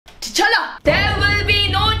T'Challa, there will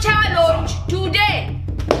be no challenge today.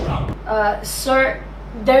 Sir,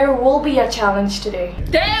 there will be a challenge today.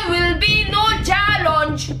 There will be no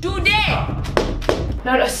challenge today.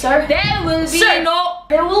 No, sir. There will be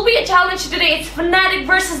There will be a challenge today. It's Fnatic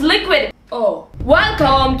versus Liquid. Oh,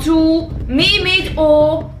 welcome to Mimit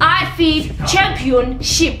or iFeed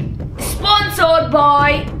Championship. Sponsored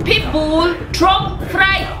by Pitbull, Trump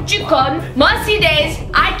Fried Chicken, Mercedes,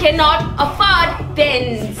 I cannot afford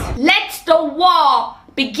Benz. Let the war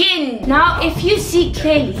begin. Now if you see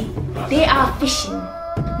clearly, they are fishing.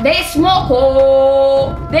 They smoke,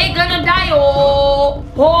 oh, they gonna die, oh.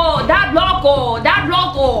 Oh, that block, oh, that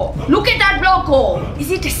block, oh. Look at that block, oh. Is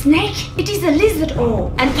it a snake? It is a lizard,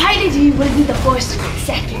 oh. And Pilot will be the first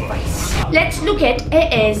sacrifice. Let's look at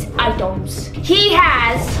AA's items. He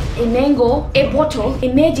has a mango, a bottle,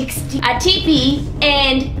 a magic stick, a TP,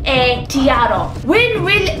 and a tiara. When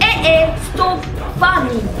will AA stop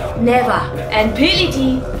farming? Never. And Pilot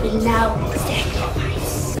will now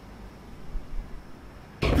sacrifice.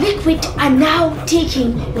 Liquid are now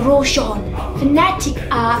taking Roshan. Fnatic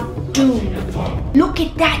are doomed. Look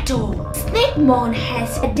at that oh. Snakemon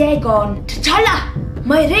has a Dagon. T'Challa,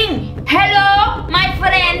 my ring. Hello, my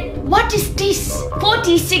friend. What is this?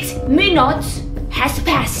 46 minutes has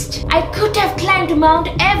passed. I could have climbed Mount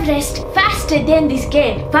Everest faster than this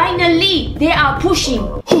game. Finally, they are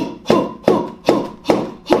pushing.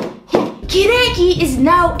 Kireki is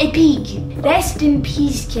now a pig. Rest in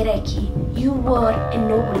peace, Kireki. You were a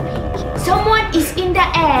noble pig. Someone is in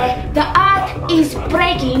the air. The earth is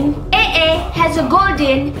breaking. AA has a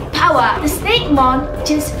golden power. The Snakemon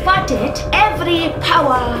just farted. Every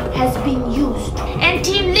power has been used. And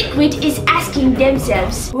Team Liquid is asking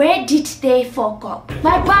themselves, where did they fuck up?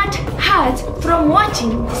 My butt hurts from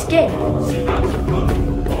watching this game.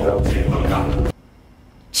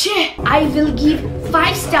 I will give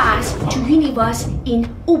 5 stars to Universe in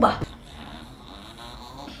Uber.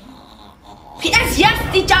 Yes,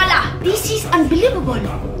 T'Challa! This is unbelievable.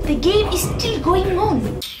 The game is still going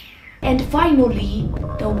on. And finally,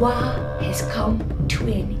 the war has come to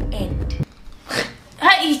an end.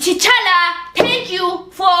 Hey, T'Challa! Thank you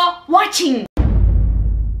for watching.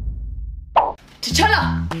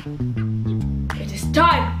 T'Challa! It is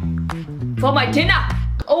time for my dinner.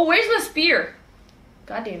 Oh, where's my spear?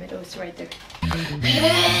 God damn it, oh, it's right there.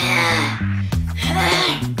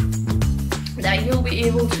 Now you'll be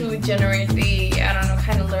able to generate the, I don't know,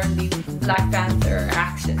 kind of learn the Black Panther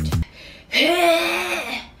accent.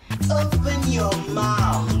 Open your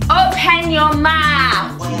mouth. Open your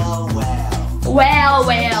mouth. Well.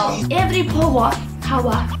 Every power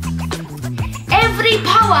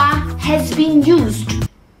has been used.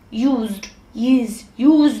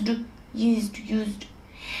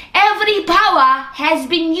 Every power has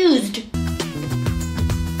been used.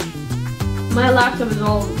 My laptop is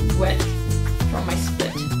all wet from my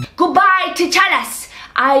spit. Goodbye, T'Challas.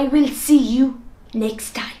 I will see you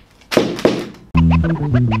next time.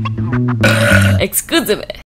 Exclusive.